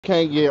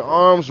Can't get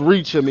arms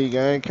reach of me,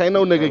 gang. Can't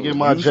no nigga Bro, get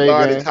my you J,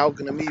 started gang.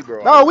 talking to me,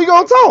 bro. I No, we wasn't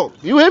gonna talking to talk. you.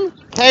 You hear me?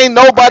 Can't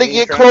I nobody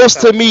ain't get trying to close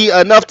to talk. me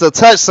enough to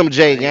touch some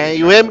J, I gang. ain't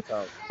You trying hear to me?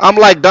 talk. I'm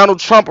like Donald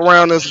Trump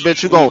around this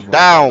bitch. You These gonna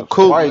down, motherfuckers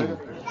cool. crazy.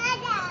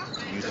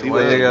 You Hey, see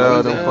why what they the got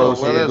all lazy them Damn,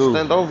 folks ass in well, the said? let's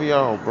goo? stand over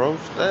y'all, bro.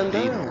 Stand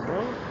down, Demon.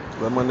 bro.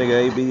 Let my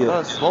nigga AB up.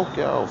 Let's smoke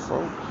y'all,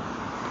 folks.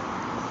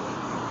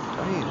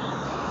 Damn.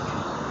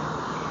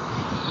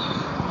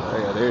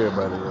 I got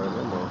everybody around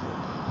that motherfucker.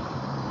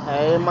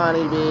 Hey,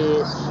 money,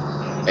 bitch.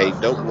 Hey,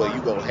 dope boy,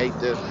 you gonna hate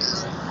this one.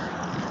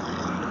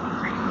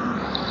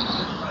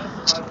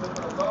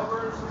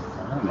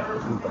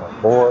 Man,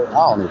 I'm bored. I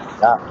don't even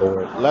got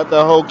bored. Let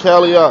that whole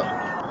Kelly up.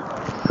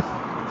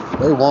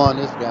 They won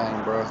this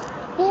game, bro.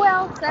 Who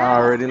else I that?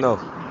 already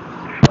know.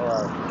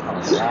 Your ass keep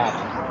on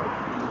driving.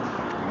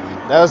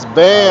 That's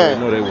I already banned.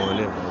 know they won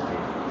that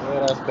motherfucker.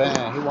 Yeah, that's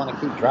bad. He want to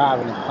keep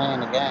driving and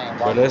playing the game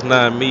while But you that's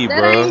not losing. me,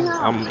 That bro. ain't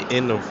him. I'm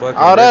in the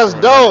fucking Oh, that's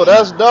restaurant about to dope. eat.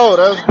 That's dope.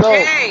 That's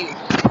dope. Jay,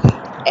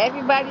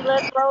 everybody,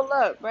 let's roll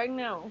up right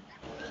now.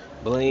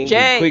 Bling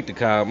be Jay, quick to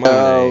call my Yo,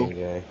 name,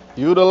 gang.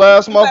 You the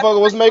last you got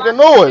motherfucker was somebody making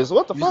blocked on you? noise.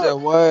 What the you said fuck?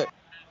 what?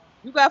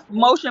 You got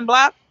motion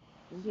blocked?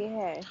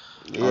 Yeah.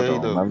 Hold Yeah, he on,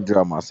 do. let me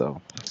drop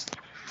myself.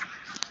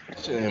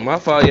 Shit, ain't my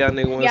fault y'all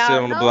nigga wanna sit Y'all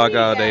on the know block he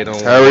all day, got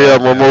don't wanna Hurry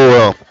up, lash out.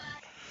 remove him.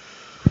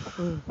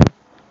 Mm.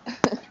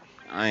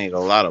 I ain't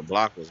gonna lie, the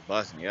block was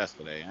busting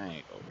yesterday. I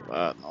ain't gonna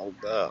lie, no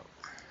doubt.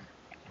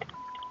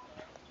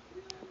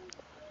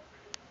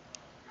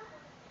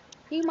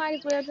 He might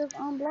as well just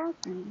unblock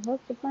him.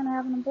 What's the point of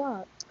having him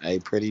blocked? Hey,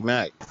 Pretty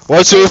Mac.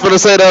 What you Say was finna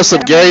something. say? That's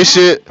some Let him gay unblock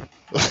shit. him.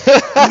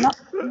 No,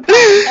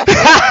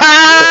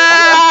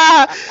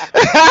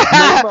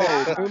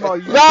 no. Memo,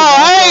 you No,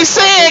 cannot I ain't talk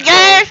my say it,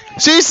 Memo. gang.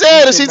 She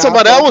You said it. She talking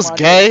cannot about that talk was my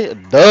nigga. gay.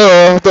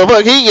 Duh. What the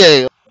fuck he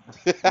gay?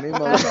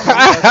 Memo, you How's that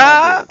can't not talk gay? my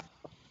nigga.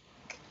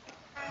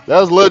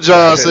 That's Lil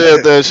John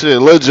said that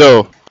shit. Lil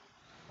Joe.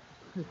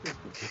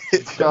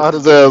 Get your Called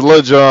his ass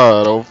Lil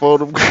John on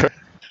phone.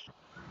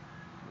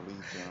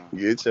 Lee John.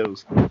 Get your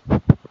stupid.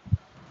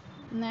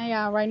 Now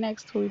y'all right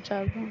next to each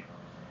other.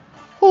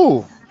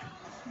 Who?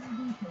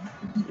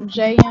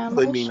 Jay and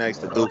Put me Motion. next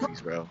to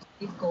Goofies, bro.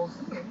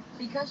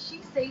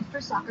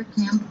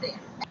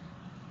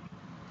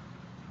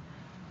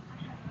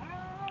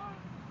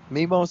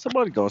 Memo,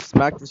 somebody gonna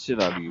smack the shit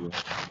out of you.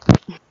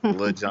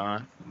 Lil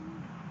John.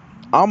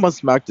 I'm gonna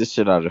smack the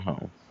shit out of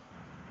him.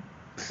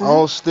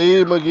 On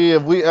Steve McGee,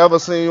 if we ever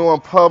seen you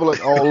in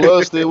public on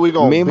Lil Steve, we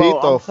gonna Memo,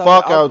 beat I'm the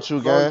telling, fuck out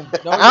you, bro. gang.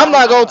 No, I'm y'all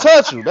not gonna not.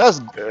 touch you. That's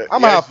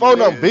I'm gonna have Yes, you phone No,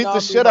 them you is. beat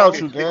the not, shit out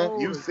Memo. you, gang.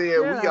 You No,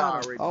 said chill we out.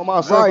 already. On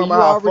my soul, Right, I'm gonna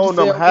you have already phone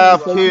them said we,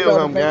 half so you kill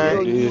better him, make Yeah,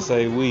 sure gang. he did you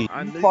say we.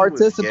 I you knew you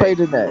was gay. participate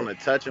in You that. want to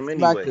touch him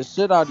Smack anyway. the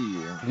shit out of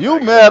you. You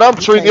Like mad? that. I'm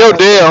You treating can't your touch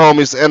dead that.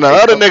 homies, and the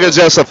Hey, other nigga Coco.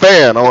 just a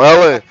fan on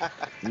LA.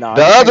 Nah,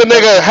 The you other can't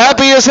touch nigga nobody.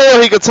 happy as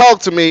hell he could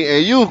talk to me,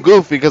 and you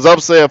goofy because I'm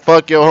saying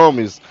fuck your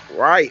homies.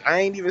 Right. I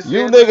ain't even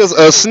You said nothing niggas to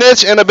a you.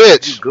 snitch and a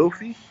You bitch.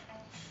 goofy.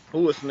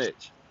 Who a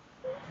snitch?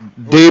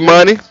 Who a D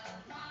snitch? Money,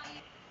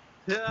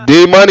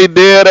 D Money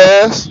dead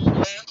ass.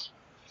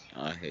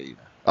 I hear you.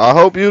 I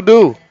hope you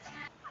do.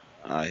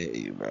 I hear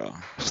you, bro.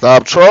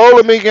 Stop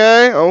trolling me,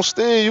 gang. On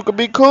Steve, you could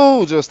be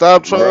cool. Just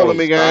stop trolling Bro,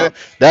 me, gang.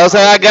 stop That's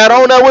how I talking got to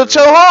on me, that with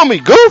your bro.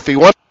 homie, Goofy.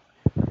 One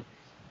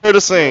here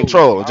to sing, Bro,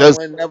 trolling. I Just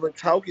wasn't never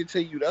talking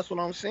to you. That's what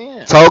I'm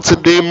saying. talk to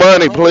I'm D talking to the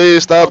Money, homies.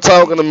 please. You Stop talking to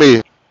talking me. to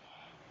me.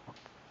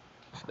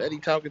 Steady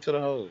talking to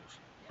the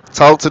hoes.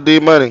 Talk to D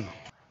Money.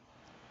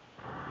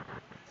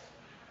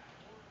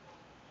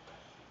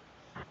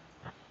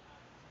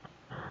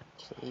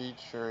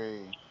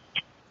 T-Tree.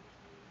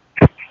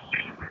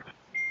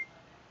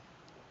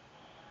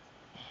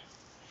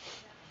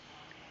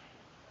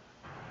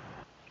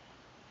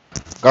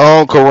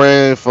 Go on,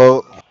 Kareem,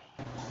 folk.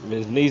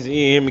 Miss Niecy, you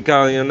hear me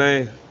calling your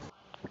name?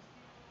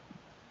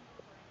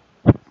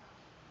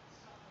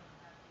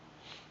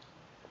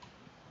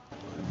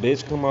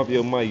 Bitch, come off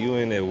your mic. You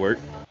ain't at work.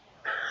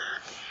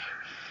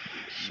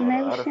 Bro, the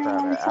Maybe other she don't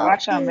side of want the to talk app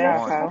Watch to your is you.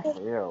 mouth, boring ho.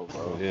 as hell,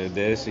 Oh, bro. yeah,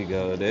 there she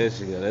go. There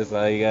she go. That's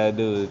all you gotta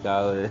do is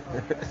call it.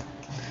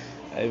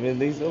 Hey, Miss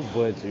Niecy, I'm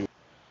butt you.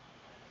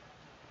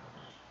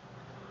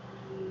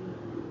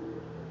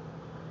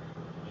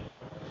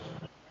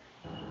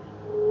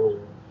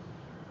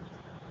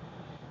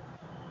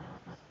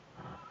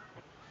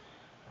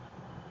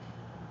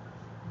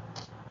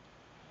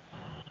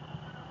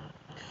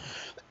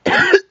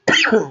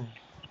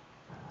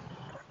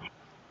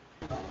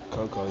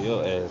 Coco,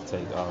 your ass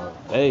take all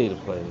day to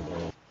play the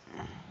game.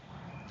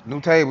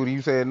 New table.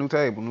 You said new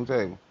table. New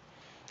table.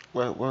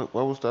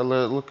 What was that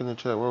last? Look in the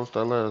chat. What was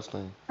that last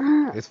thing?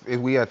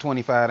 We at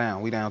 25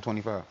 down. We down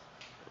 25.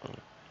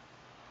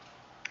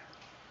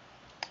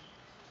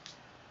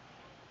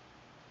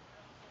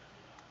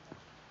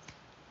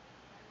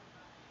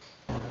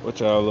 What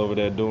y'all over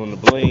there doing the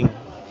bling?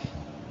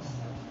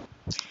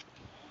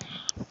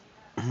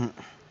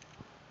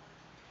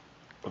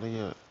 What they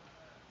at?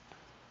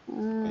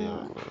 Yeah,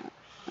 Mm, look.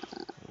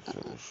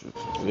 Shit.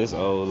 This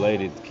old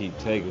lady keep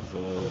taking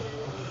for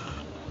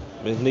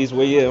Miss Niece,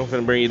 where you at? I'm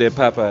finna bring you that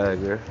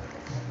Popeye, girl.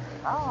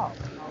 Oh,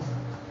 no.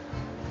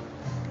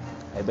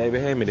 Hey, baby,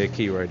 hand me that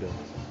key right there.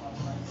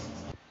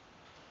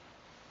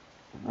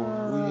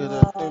 We hear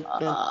that dun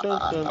dun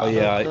dun dun Oh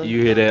dun yeah, dun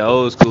you hear dun. that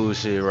old school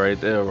shit right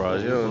there, Yeah,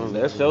 Ross. he running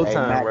That's this your shit. Hey,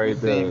 time Mac, you right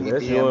see there. me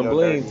That's your DM and your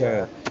bling dirty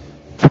time. ass.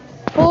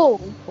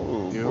 Who?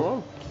 Oh, You?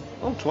 boy,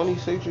 I'm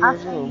 26 I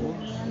years seen old, you boy.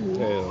 DM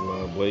me. Hell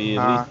no, boy, you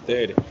at least Huh?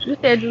 30. You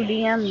said you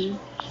DM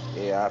me.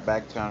 Yeah, I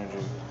back channeled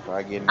you before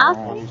I get in the I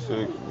room. seen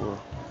 26, it. boy.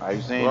 How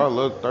you Do seen I it?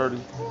 look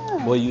 30?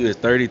 Boy, Yeah. you is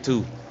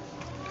 32.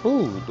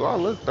 Who? Do I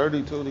look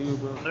 32 to you,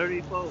 bro?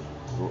 34.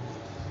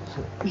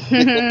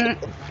 Mhm.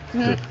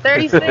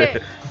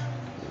 36.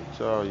 Get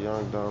y'all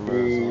young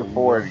dumbass Yeah, on,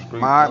 you young 40.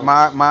 street My, punks.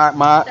 my, my,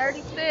 my.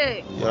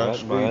 36. Young Mod,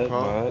 street mod,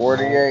 punks. mod,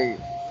 mod. 48.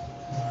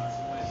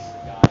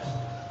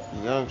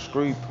 Young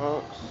street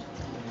punks.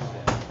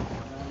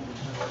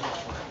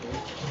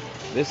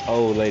 This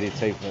old lady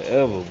take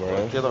forever,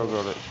 Where bro. kiddo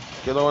go to?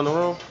 Kiddo in the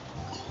room?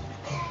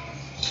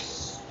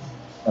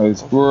 Hey,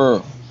 I'm finna.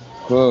 Squirrel.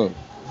 Cub.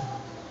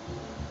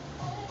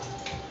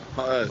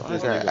 Plus, I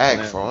this got nigga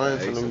asked playing for. with I the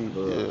ain't ace finna of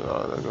be. Yeah, clubs.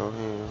 all that go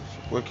hands.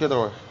 Where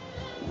kiddo at?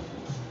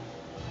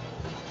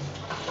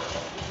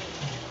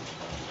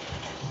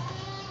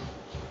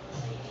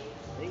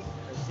 They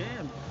a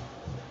gym.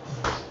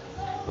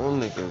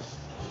 Them niggas.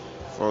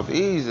 For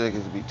these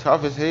niggas be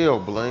tough as hell,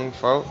 Bling,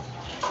 folk.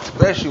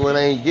 Especially when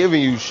they ain't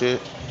giving you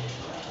shit.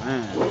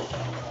 Man.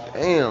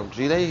 Damn,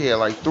 G, they had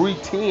like 3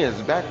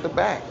 10s back to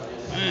back.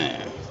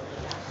 Man.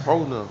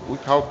 Four them. We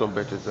caught them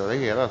bitches though.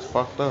 They had us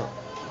fucked up.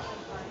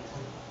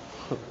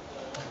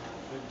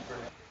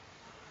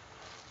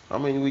 I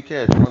mean, we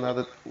catch one out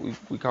of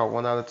we caught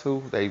one out of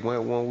two. They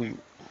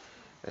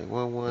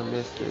went one,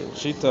 missed it.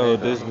 She Made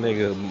told the this other one.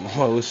 nigga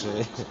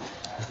motion,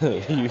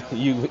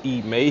 you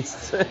eat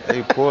mace.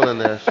 They pulling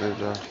that shit,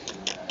 Joe.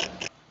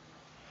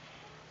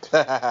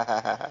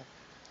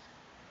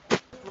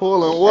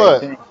 Pulling Hey,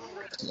 what?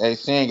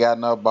 she ain't got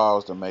no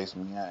balls to make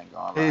me. I ain't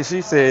gonna Hey, lie.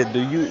 she said, "Do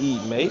you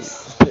eat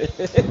mace?"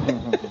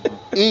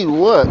 Eat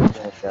what? She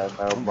ain't got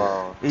no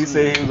balls. He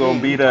said he was gonna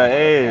Shit, he beat her talking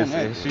about up on ass,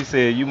 that and she bitch.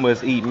 said, "You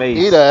must eat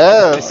Eat mace." a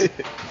ass.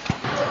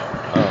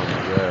 Oh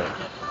my god.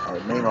 Hey,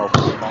 Memo,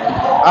 put some on your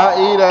picture. I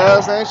eat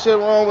ass. Ain't shit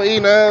wrong with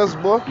eating ass,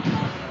 boy.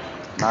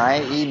 Nah, I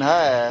ain't eating her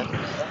ass.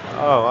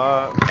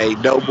 Oh, Hey,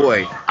 dope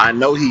boy, I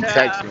know he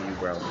texting you,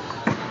 bro.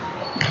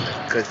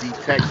 Cause he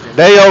texting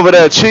They me. over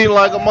there cheating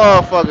like a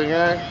motherfucker,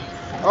 gang.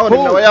 I don't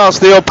even know why Who? y'all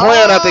still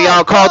playing after Oh,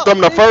 y'all caught fuck.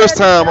 them the He first said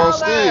he beat time on all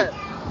Steve. ass.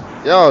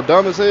 Y'all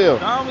dumb as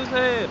hell. Dumb as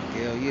hell.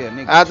 Hell yeah,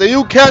 niggas After cheat.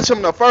 you catch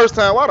him the first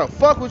time, why the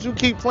fuck would you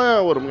keep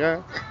playing with him,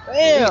 gang?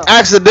 He Damn.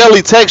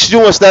 accidentally text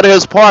you instead of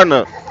his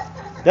partner.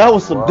 That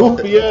was some Whoa.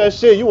 goofy ass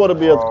shit. You want to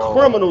be a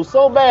criminal Whoa.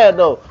 so bad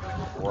though.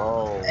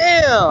 Whoa.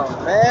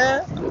 Damn,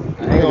 man.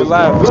 I ain't gonna Niggas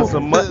be lie. For Whoa. goofy.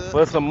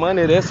 some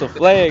money, that's a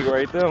flag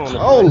right there on the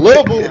Oh, play.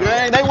 Lil Boo Damn.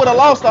 gang, they would have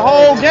That's a lost the flag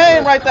whole on the game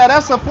play. right there.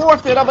 That's a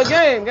forfeit of a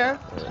game, gang.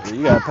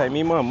 You gotta pay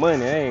me my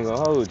money. I ain't gonna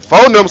hold you.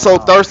 Phone them so Damn.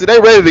 thirsty, they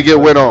ready to get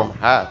Fuck went you on. talking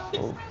Hot.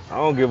 about? I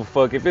don't give a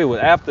fuck if it was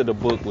after the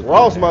book was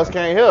put Ross must down.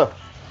 can't hear.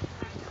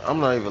 I'm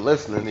not even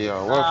listening to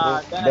y'all.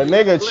 Nah, What? that The you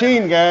nigga slipped.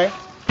 cheating, gang.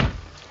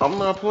 I'm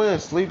not playing.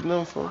 Sleep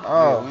them for.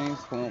 Yeah, Oh.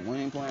 we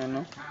ain't playing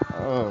no.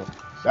 Oh.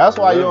 So That's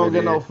why you whoever don't it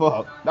get no is,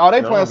 fuck. No,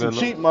 they Yeah, I playing don't some get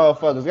no. cheap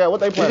motherfuckers. Yeah,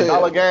 what they playing? Yeah.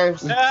 Dollar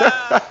games?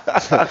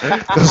 Ah.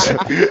 'Cause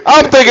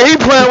I'm thinking he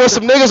playing with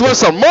some niggas with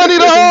some money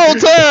the whole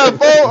time,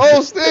 folks.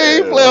 Oh, Steve,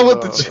 he Hell playing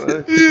with no.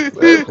 the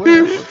They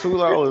playing for $2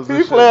 and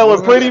he shit, playing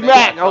with boy. Pretty And they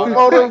got Mac on caught up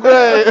phone them like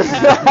that. grades.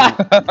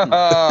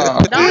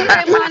 Don't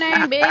say my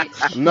name,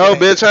 bitch. No,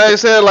 bitch, I ain't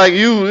saying like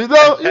you. You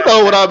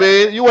know what I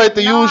mean. You ain't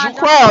the No, I usual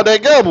crowd don't.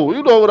 that gamble.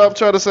 You know what I'm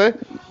trying to say.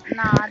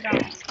 No, I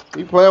don't.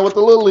 He playing with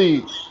the little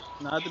leagues.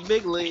 Not the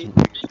big league.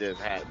 Niggas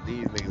just had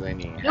these niggas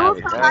ain't even Use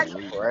having That's somebody damn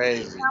league. These else's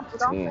niggas crazy. example.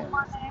 Don't say ten.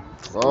 my name.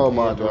 Oh Yeah,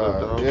 my what up, god.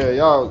 dog? Yeah,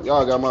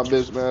 y'all got my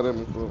bitch mad at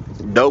me for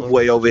Dope fuck.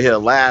 boy over here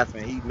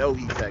laughing. He know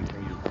he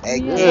texting you.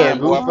 Hey, Yeah, Yeah, Ken,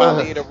 don't boy, if I goof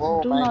leave the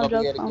don't room, do I ain't no gonna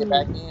be jokes able to on get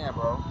back me. in,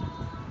 bro.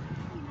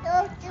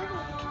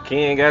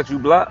 Ken got you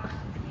blocked.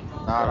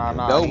 Nah, Got nah, the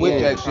nah. Go He with was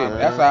that beans, trying shit. to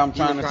That's man. how I'm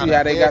he was trying to trying see to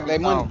how they tell got me their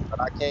money. something, but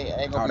I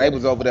ain't gonna Oh, be they able to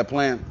was get over back there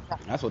playing.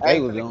 in. That's what I they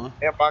ain't was finna keep doing.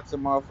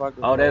 inboxing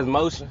motherfuckers, Oh, that's bro.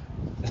 motion.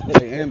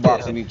 They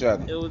inboxing each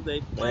other. It was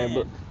they man,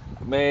 but plan.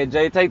 man,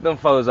 Jay, take them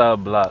foes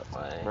out block,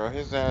 man. Bro,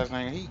 his ass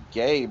ain't he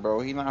gay,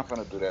 bro. He not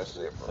finna do that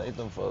shit, bro. Take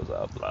them foes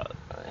out block,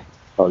 man.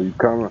 Oh, you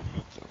coming?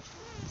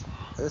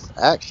 There's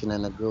action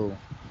in the goo.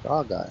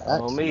 Y'all got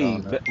On action me,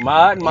 down there.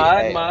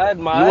 Hey,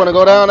 You mod. wanna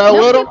go down there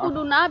only, Them with him? people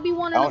do not be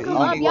wanting to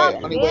come up. only Y'all way,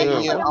 be only way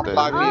begging he for is, Damn, them I'm to okay,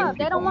 come blocking yeah, up. him. these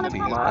They people don't want want to to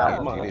come get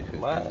started. up. Get Mod, this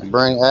shit mod. started.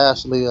 Bring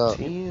Ashley up.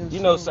 10 You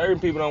know, something. certain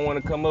people don't want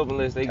to come up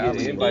unless they get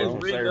an Talia, invite Just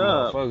from bro. bring certain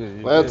up. motherfuckers.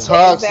 You That feel me?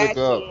 toxic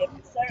up. Exactly.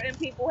 If certain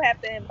people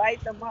have to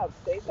invite them up,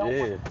 they don't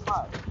want Yeah, to come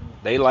up.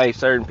 they like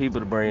certain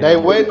people to bring They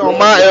them up. waiting on Bring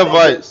my your little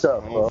bitch invites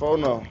up, on the bro.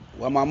 phone now.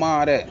 Where my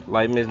mom at?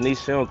 Like Miss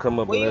Nisha, she don't come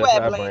up Where you unless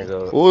at, I Blaine? bring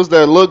her up. Who is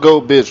that little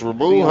goat bitch?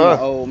 She Remove on the her.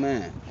 old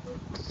man.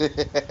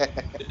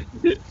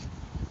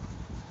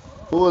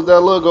 Who is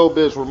that little goat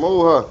bitch?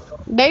 Remove her.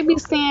 They be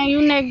seeing you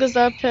niggas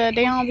up here.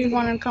 They don't be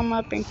wanting to come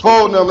up and kick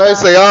it Phone them, with they y'all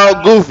say for all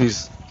real.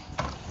 goofies.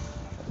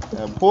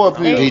 And poor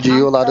I'm They, the people. Gigi,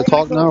 you I'm allowed to straight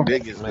talk I'm the now? goofies.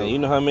 biggest Man, you goofy.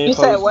 know how many You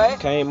said folks what?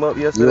 came up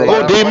You yesterday Who,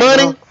 allowed to got D talk blocked?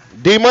 now? Money?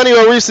 D Money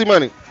or Reese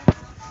Money?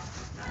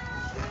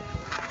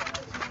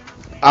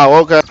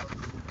 Oh, okay.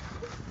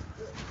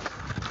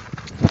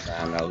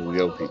 Find out who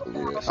your people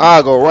is.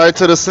 I'll go right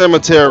to the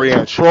cemetery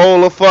and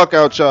troll the fuck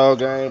out y'all,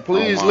 gang.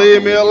 On Please my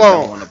leave me homie, we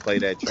don't alone. want to play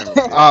that This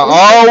cemetery.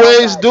 I nigga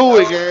always got do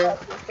it, no gang.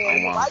 fucking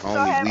On sense. my Why you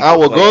don't homie, have we I could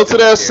will play go to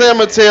that cemetery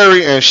game.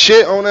 cemetery and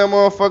shit on that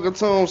motherfucking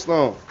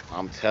tombstone.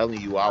 I'm telling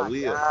you, I my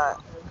will. god.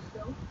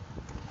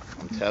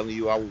 I'm telling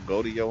you, I will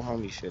go to your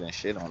homie shit and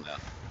shit on there.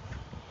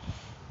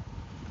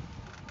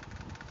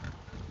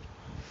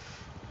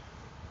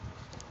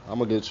 I'm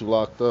gonna get you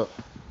locked up.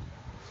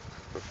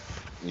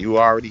 You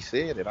already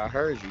said it. I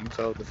heard you. You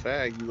told the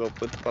fag you go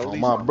put the On police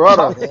my on me.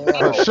 brother.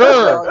 For Damn, why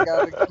sure. y'all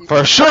gotta keep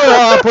For sure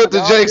I put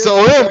the y'all Jakes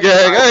on him, disrespecting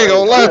gang. my I ain't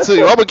gonna name, lie to bro?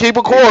 you. I'm gonna keep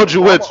it If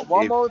cordial with you.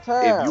 One more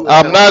if you time. were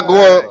One I'm more telling the not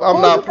going. fag, time.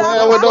 I'm Who not you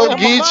playing telling? with I no don't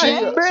come give on,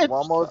 a Geechee. man. damn.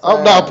 One more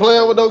I'm not You were time.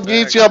 playing with telling the no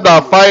fag, Geechee. I I'm know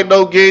not you was fighting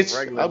no telling him his Geechee.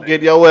 regular I'm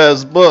getting name. your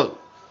ass booked.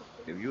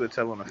 If you were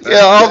telling the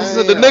Yeah, fag, I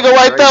officer, know the you was nigga Damn.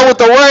 telling his right there with regular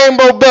the name.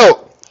 rainbow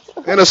belt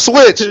and a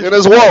switch in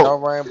his Ain't no walk.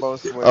 rainbow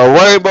A switch.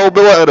 rainbow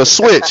belt and a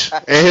switch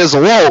in his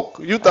walk.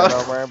 You Ain't thought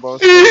no rainbow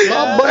switch, I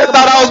Stop gang. bringing thought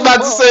the I was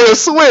about to rainbow. say a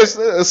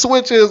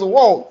switch in his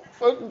walk.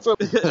 Fuck you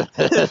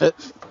talking-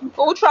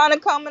 Who trying to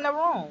come in the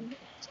room?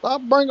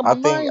 Stop bringing I my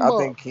think name I up.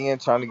 think Ken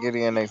trying to get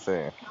in. They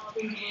said.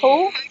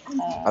 Who?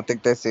 I Oh.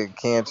 think they said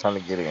Ken trying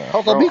to get in.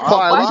 Coco, Bro, be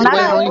I'm quiet. Why We fucking just you Not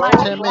waiting with on you, at you acting for like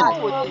bro. he 10 work.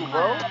 wrong minutes. with you,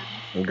 bro?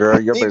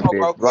 Girl, your baby Nemo,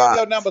 is bro, give him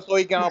your blocked. number so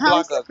he can Huh?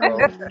 unblock us,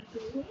 bro.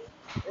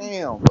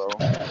 Damn,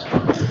 bro.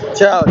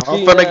 Y'all I'm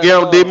cheating finna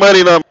give him D assholes.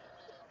 money number.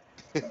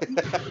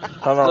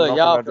 Hold on, Look, I'm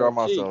y'all finna draw finna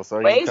cheat. myself so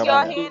he can Raise come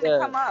your in. Cheat hand to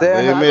ass. come up.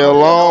 Tell Leave him me to Stop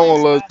come being in, alone,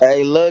 motion. annoying. little.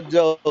 Hey, Lil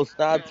Joe,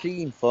 stop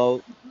cheating,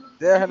 folks.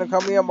 Tell him to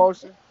come in,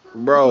 motion.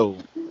 Bro,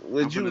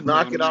 I'm would you finna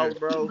tell knock it him now. out,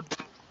 bro?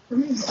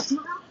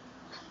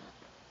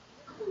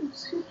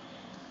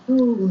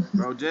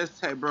 Bro, just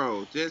take,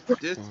 bro,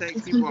 just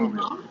take people off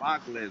your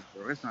block list,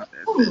 bro. It's not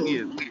that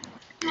serious.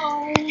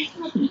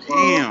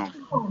 Damn.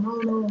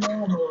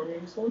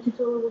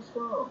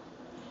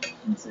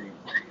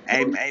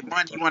 Hey,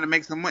 money. You want to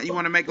make some money? You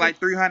want to make like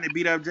 300?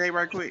 Beat up Jay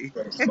right quick.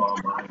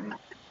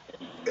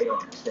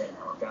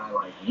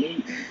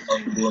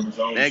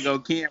 There go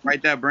Ken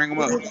right there. Bring him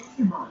up.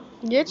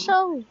 Get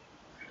your.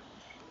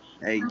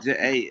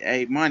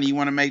 Hey, money. You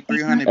want to make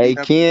 300? Beat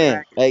up Jay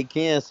Hackett. Hey,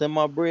 Ken, send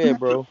my bread,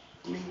 bro.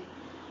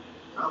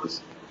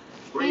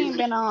 He ain't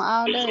been on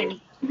all day.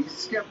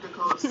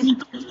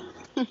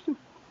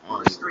 I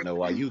don't even know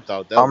why you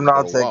thought that I'm was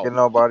not gonna taking walk.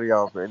 nobody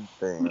off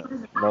anything.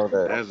 Know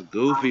that. That's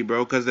goofy,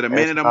 bro. Cause of the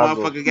It's minute a not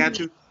motherfucker goofy. got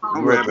you,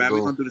 don't You're worry the about it.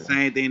 We gonna do the goofy.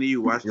 same thing to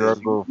you. Watch You're a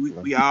this. goofy.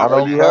 We all I Oh,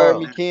 finna don't you have heard fun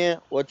me, care. now. Ken?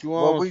 What you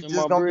Well, on? we Send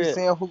my just gonna be bread.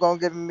 seeing who gonna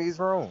get in these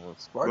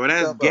rooms. Fuck Bro,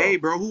 that's shut up. gay,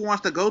 bro. Who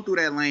wants to go through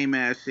that lame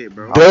ass shit,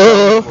 bro? I'm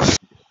telling Duh. you.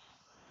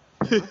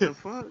 What the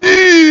fuck?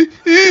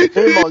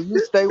 Nemo, you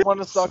stay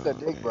wanna suck a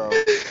dick,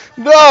 bro.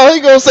 No,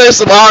 he gonna say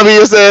some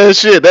obvious ass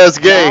shit. That's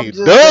Now gay. I'm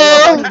just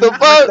saying, Duh. like The you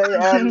fuck? stay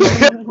adding on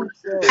some goof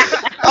shit.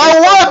 Get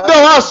I your want though.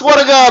 I Mexican swear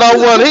to dick. God, I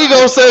want. He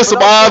gonna say But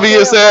some I'm just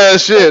obvious saying, but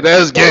ass shit.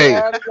 you That's stay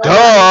gay. adding your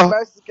fake Duh.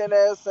 Mexican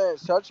ass in.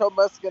 Shut your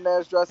Mexican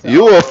ass dressing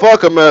You up, a bro.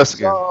 fucking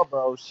Shut Mexican. up,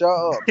 bro. Shut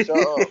up. Shut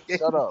up.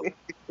 Shut up.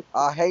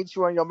 I hate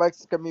you and your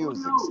Mexican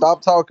music.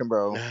 Stop talking,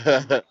 bro.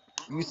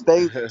 You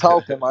stay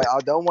talking like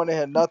I don't want to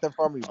hear nothing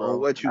from you, On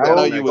bro. what you I got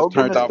know a you was Go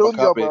get in Mexican the turned off bitch? a studio,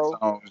 couple bro.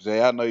 songs,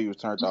 Jay. I know you was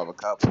turned off a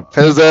couple of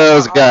His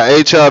ass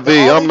got The HIV.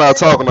 I'm only not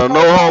thing I talking was to turned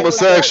no off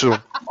was that, homosexual.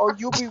 oh,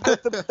 you be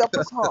with the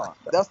baton.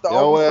 That's the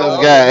only Your ass song.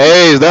 got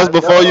AIDS. That's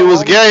That's before the you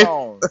was only gay.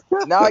 song.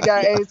 Now I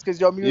got AIDS because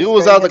your You music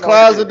was ain't out the hit no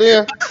closet shit.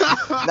 then.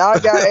 Now I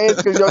got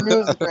AIDS because your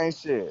music ain't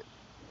shit.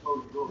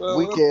 Well,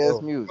 Weak what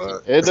ass the music.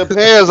 fuck? It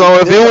depends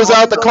on if This you the was only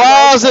out the reason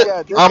I closet.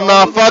 yeah, this the I'm only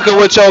not reason fucking I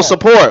with your yeah.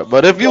 support.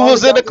 But if You you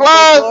only was in the got this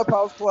for closet,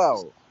 Clubhouse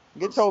Cloud.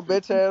 Get your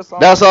bitch ass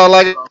that's on. all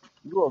I.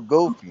 You a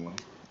goofy.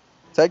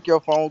 Take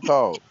your phone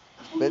call.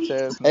 Bitch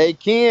ass nigga. Hey,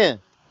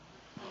 Ken.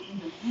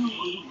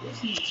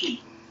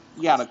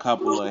 He got a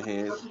couple of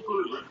hits.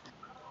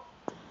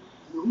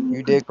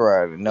 You dick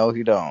rider. No,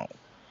 he don't.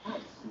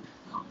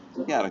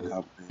 He got a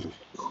couple of hits.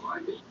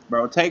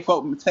 Bro,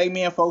 take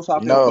me and folks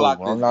off your No,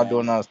 block I'm list, not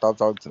doing gang. nothing. Stop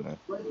talking to me.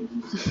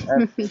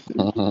 And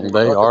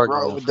They what the arguing.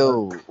 bro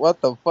dude?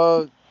 What the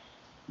fuck?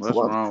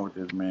 What's What? wrong with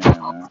this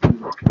man?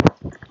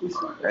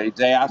 Hey,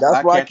 Jay,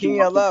 That's I why catch you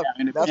Ken walking left.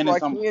 down That's why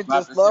Independence, I'm gonna Ken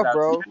slap just the shit left,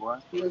 out you, bro. boy.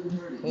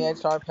 He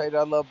ain't trying to pay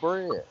that little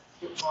bread.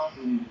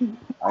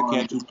 I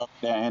catch you walking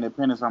down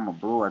Independence, I'm gonna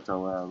brew at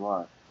your ass.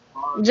 Why?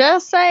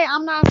 Just say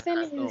I'm not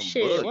That's sending you some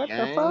shit. book, What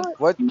the gang. fuck?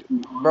 What,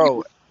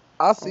 bro?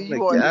 I see Oh my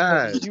you on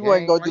Independence. gosh, You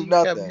ain't gang. gonna Why do you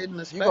kept nothing. hitting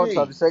the You gonna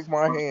try to shake spades?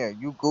 my hand.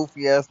 You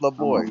goofy ass little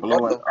I'm gonna boy.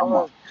 What blow it. the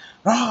fuck?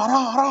 Rah,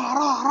 rah, rah,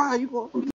 rah, rah. You go.